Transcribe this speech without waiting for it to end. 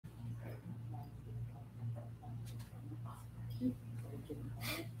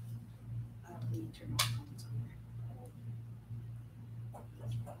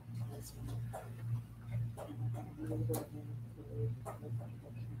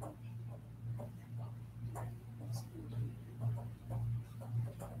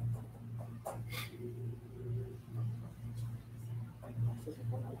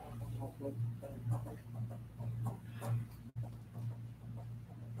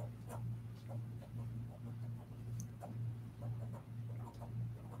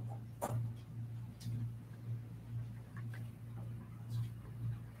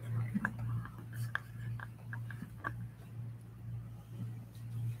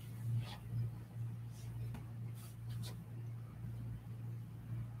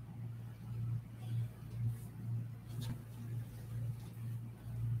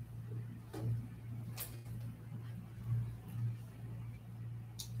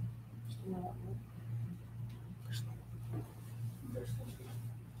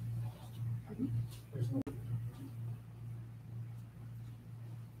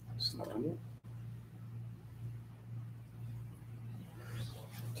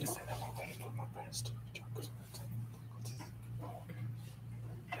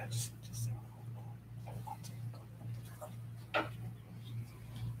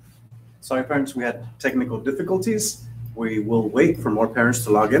Sorry, parents, we had technical difficulties. We will wait for more parents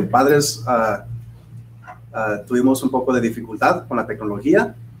to log in. Padres, tuvimos un poco de dificultad con la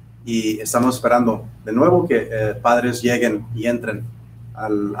tecnología y estamos esperando de nuevo que padres lleguen y entren a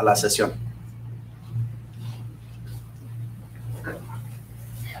la sesión.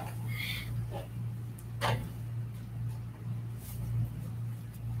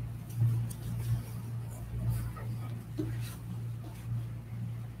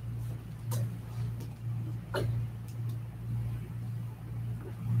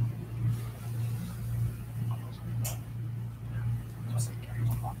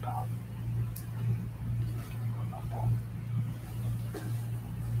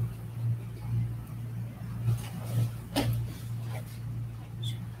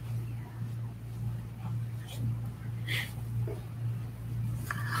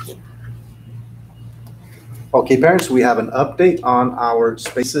 Okay, parents, we have an update on our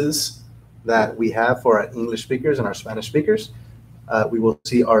spaces that we have for our English speakers and our Spanish speakers. We will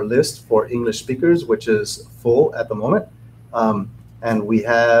see our list for English speakers, which is full at the moment. And we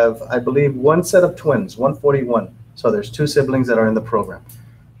have, I believe, one set of twins, 141. So there's 2 siblings that are in the program.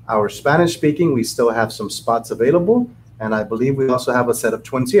 Our Spanish speaking, we still have some spots available. And I believe we also have a set of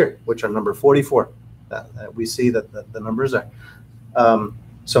twins here, which are number 44. We see that the numbers are.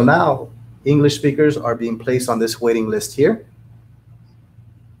 So now, English speakers are being placed on this waiting list here.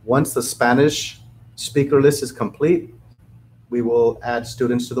 Once the Spanish speaker list is complete, we will add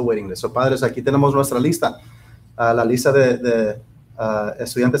students to the waiting list. So, padres, aquí tenemos nuestra lista. La lista de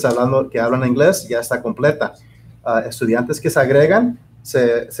estudiantes que hablan inglés ya está completa. Estudiantes que se agregan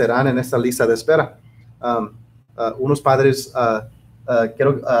serán en esta lista de espera. Unos padres,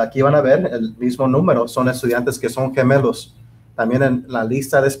 aquí van a ver el mismo número, son estudiantes que son gemelos. También en la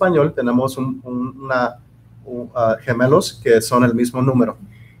lista de español tenemos gemelos que son el mismo número.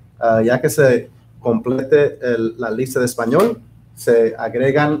 Ya que se complete la lista de español, se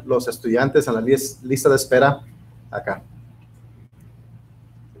agregan los estudiantes en la lista de espera acá.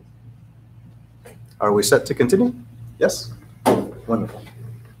 Are we set to continue? Yes? Wonderful.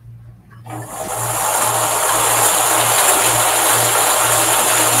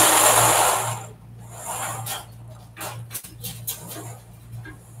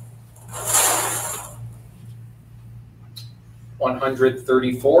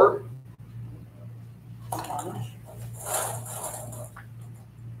 $134.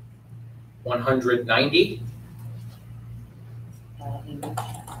 $190.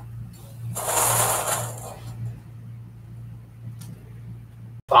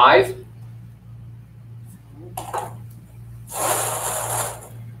 $5.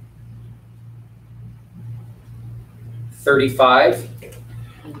 $35.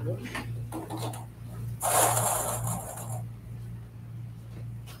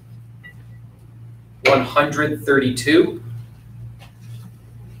 $132.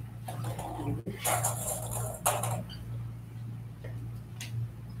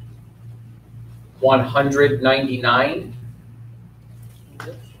 $199.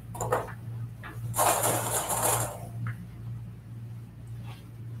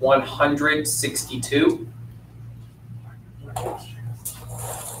 $162.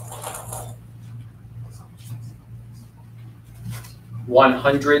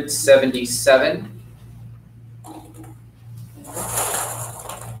 $177.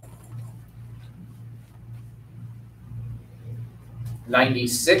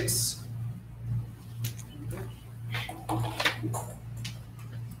 $96.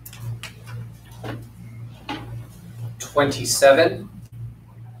 27,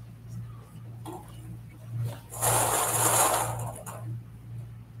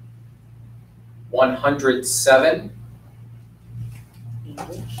 107,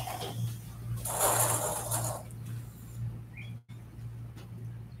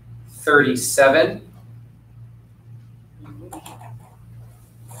 37,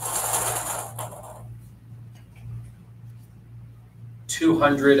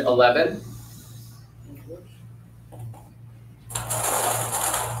 211,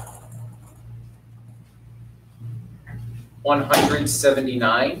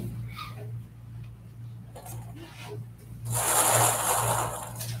 179,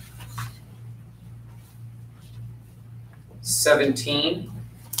 17,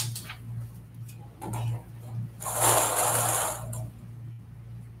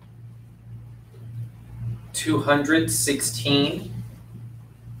 216,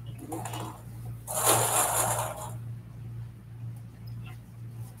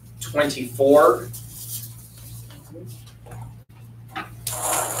 24,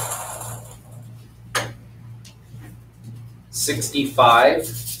 65,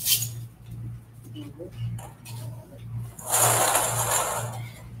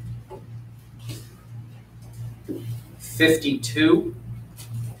 52,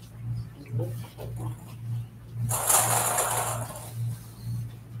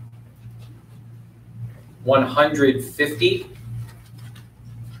 150,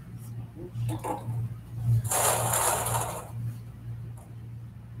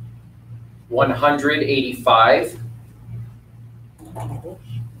 185,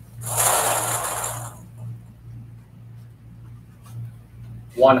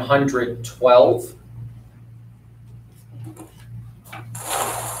 112,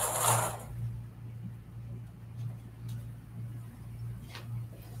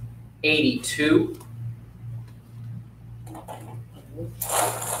 82,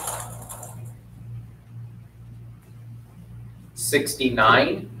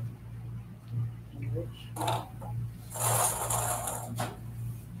 69,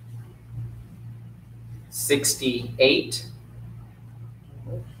 68,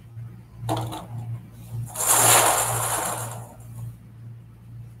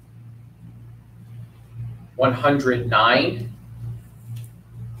 109,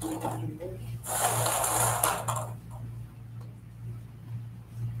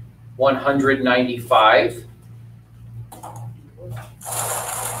 195,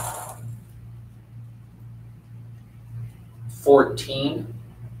 14,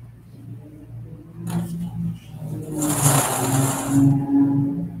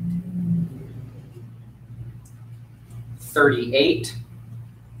 38,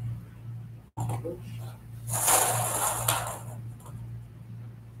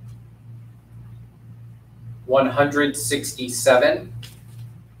 167,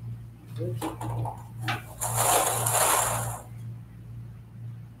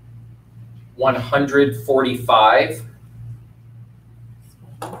 145,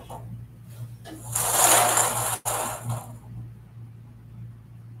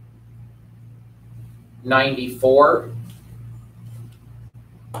 94,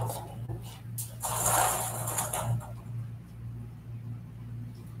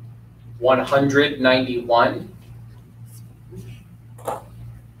 191,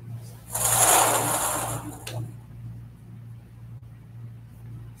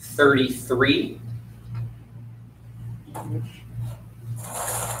 33,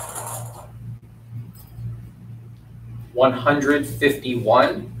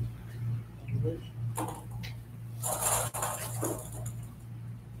 151,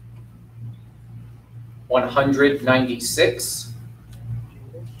 196,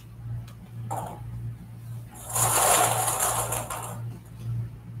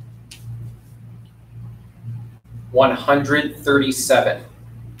 137,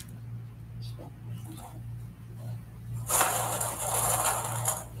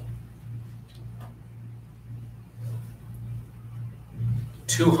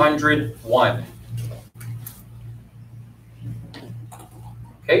 201.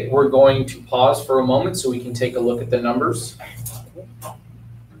 Okay, we're going to pause for a moment so we can take a look at the numbers.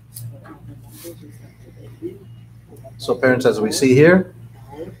 So parents, as we see here,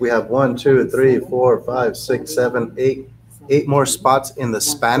 we have 1, 2, 3, 4, 5, 6, 7, 8 more spots in the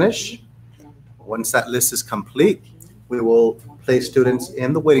Spanish. Once that list is complete, we will place students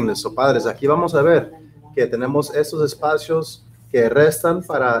in the waiting list. So padres, aquí vamos a ver que tenemos estos espacios que restan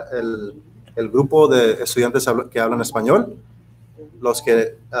para el grupo de estudiantes que hablan español. Los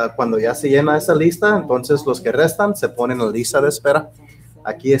que cuando ya se llena esa lista, entonces los que restan se ponen en la lista de espera.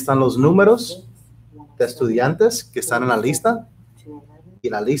 Aquí están los números. de estudiantes que están en la lista y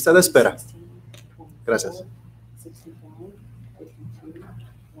la lista de espera. Gracias.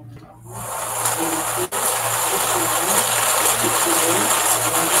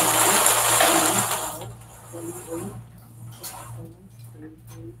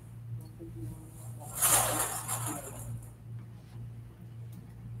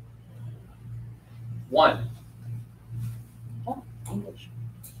 One. Oh, English.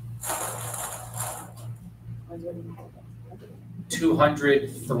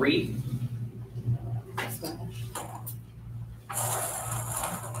 203. Spanish.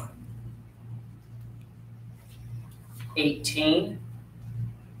 18.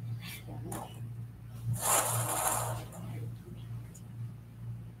 Spanish.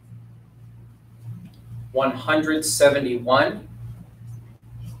 171.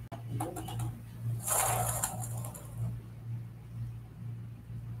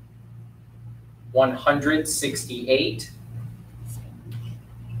 168.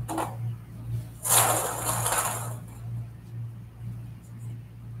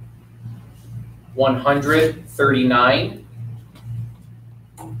 139.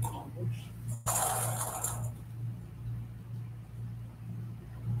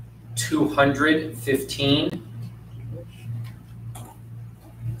 215.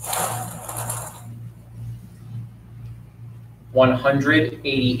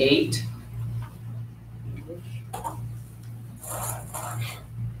 188.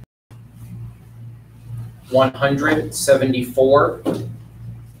 174.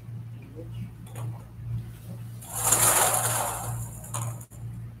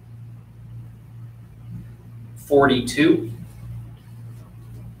 42.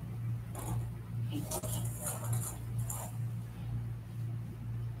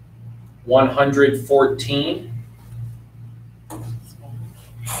 114.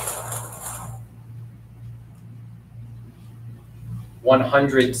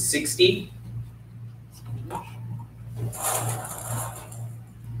 160.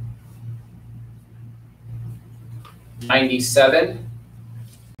 97.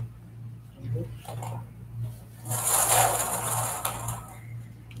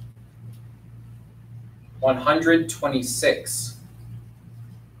 126.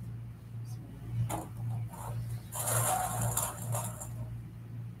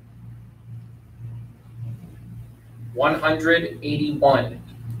 181.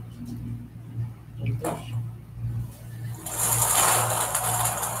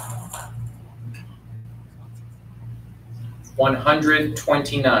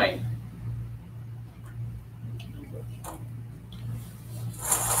 129.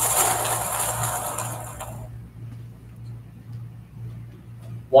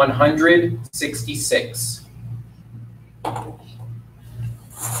 166.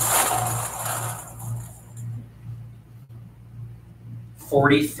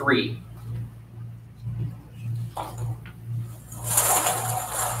 43.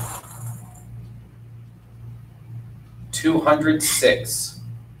 206.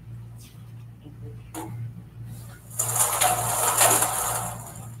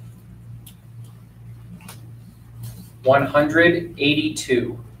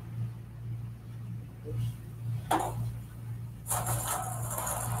 182.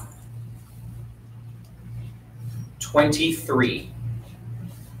 23.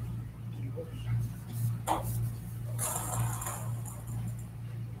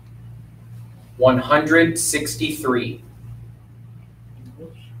 163.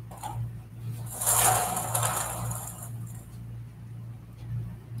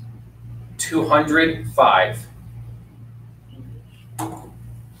 205.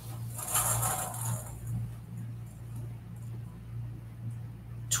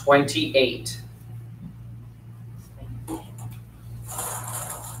 28.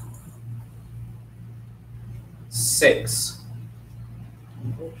 6.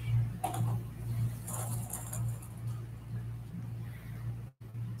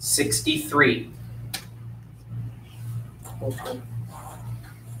 63.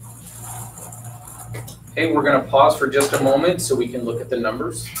 Okay, we're going to pause for just a moment so we can look at the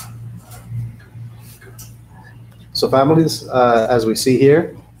numbers. So families, as we see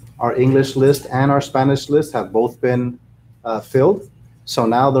here, our English list and our Spanish list have both been filled. So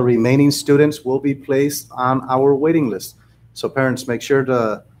now the remaining students will be placed on our waiting list. So parents, make sure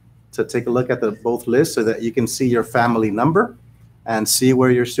to take a look at both lists so that you can see your family number and see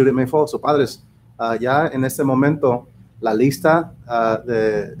where your student may fall. So padres, ya en este momento, la lista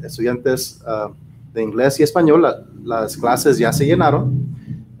de estudiantes de inglés y español, las clases ya se llenaron.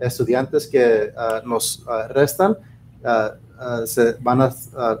 Estudiantes que nos restan, se van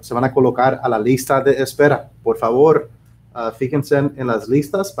a colocar a la lista de espera. Por favor, fíjense en las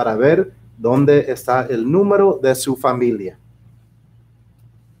listas para ver dónde está el número de su familia.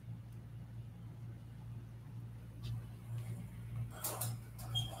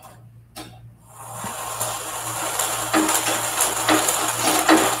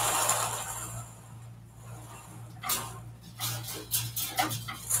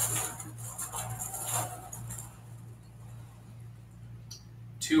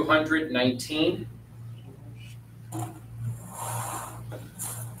 $219,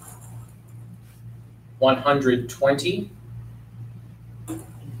 $120,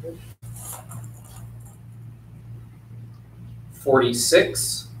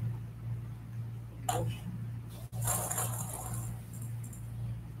 $46,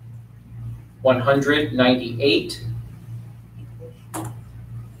 $198,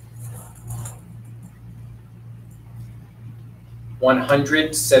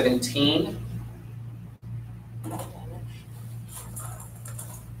 $117,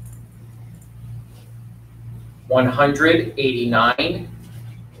 $189,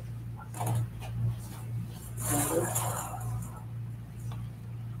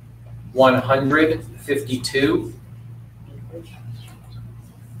 $152,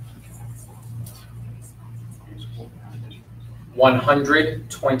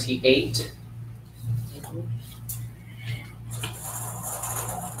 $128,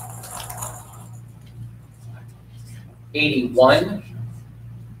 $81,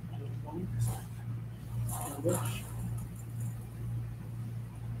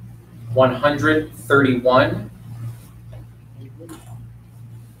 $131,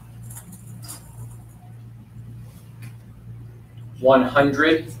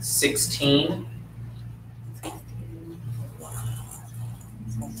 $116,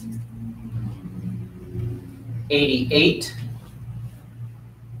 $88,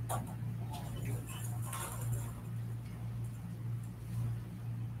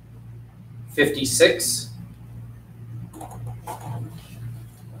 $56,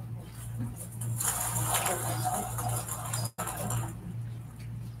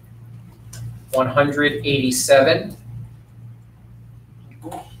 $187,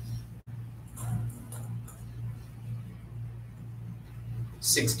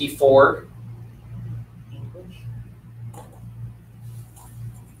 $64,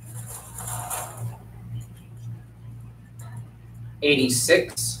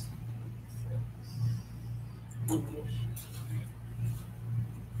 $86,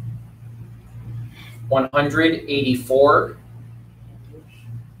 $184,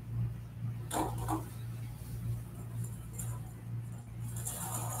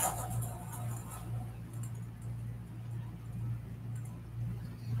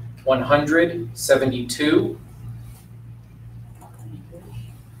 $172,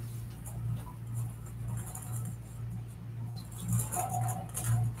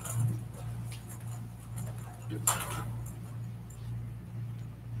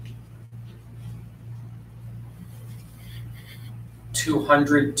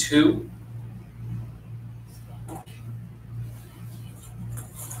 $202,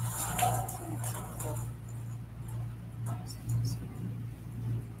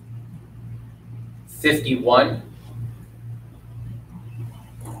 $51,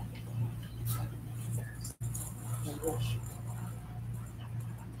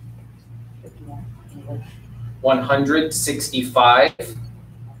 $165,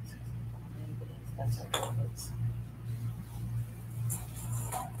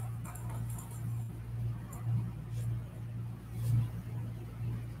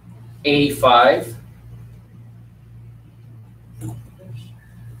 $85,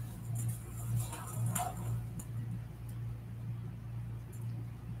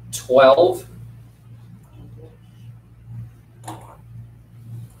 $12,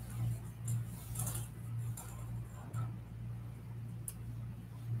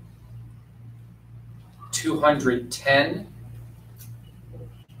 $210,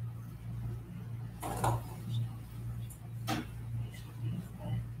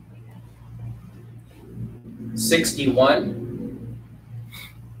 $61,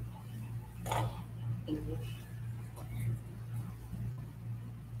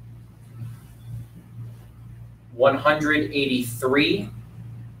 $183,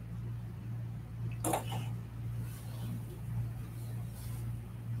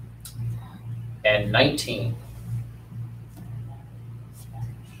 and 19.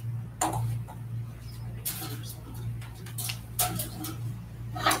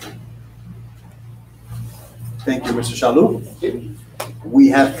 Thank you, Mr. Shalou. We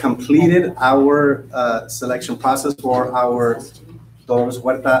have completed our selection process for our Dolores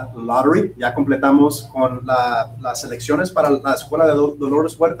Huerta lottery. Ya completamos con las selecciones para la escuela de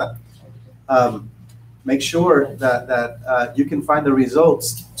Dolores Huerta. Make sure that you can find the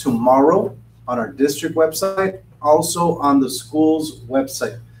results tomorrow on our district website, also on the school's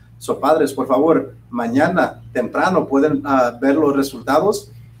website. So, padres, por favor, mañana temprano pueden ver los resultados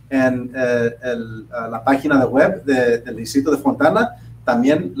en la página de web del distrito de Fontana,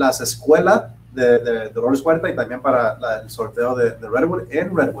 también las escuelas de Dolores Huerta y también para el sorteo de Redwood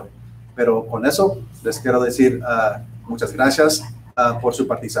en Redwood. Pero con eso les quiero decir muchas gracias por su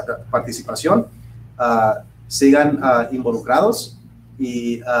participación. Sigan involucrados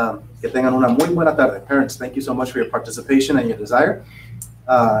y que tengan una muy buena tarde. Parents, thank you so much for your participation and your desire.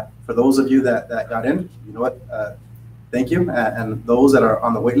 For those of you that got in, you know what, thank you. And those that are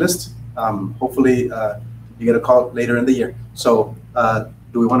on the wait list, hopefully you get a call later in the year. So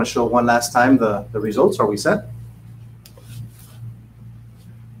do we want to show one last time the results? Are we set?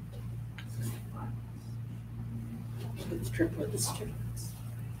 It's triplets.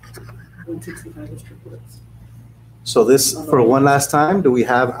 165 is triplets. So this, for one last time, do we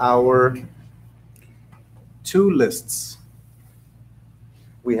have our two lists?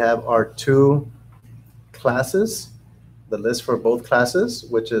 We have our two classes, the list for both classes,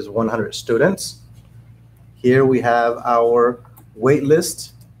 which is 100 students. Here we have our wait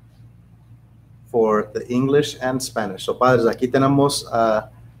list for the English and Spanish. So, padres, aquí tenemos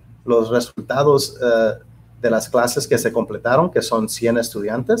los resultados de las clases que se completaron, que son 100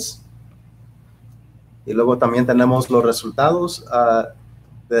 estudiantes. Y luego también tenemos los resultados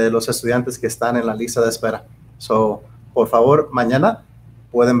de los estudiantes que están en la lista de espera. So, por favor, mañana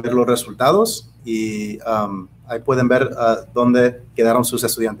pueden ver los resultados y ahí pueden ver dónde quedaron sus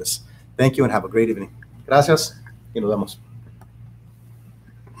estudiantes. Thank you and have a great evening. Gracias y nos vemos.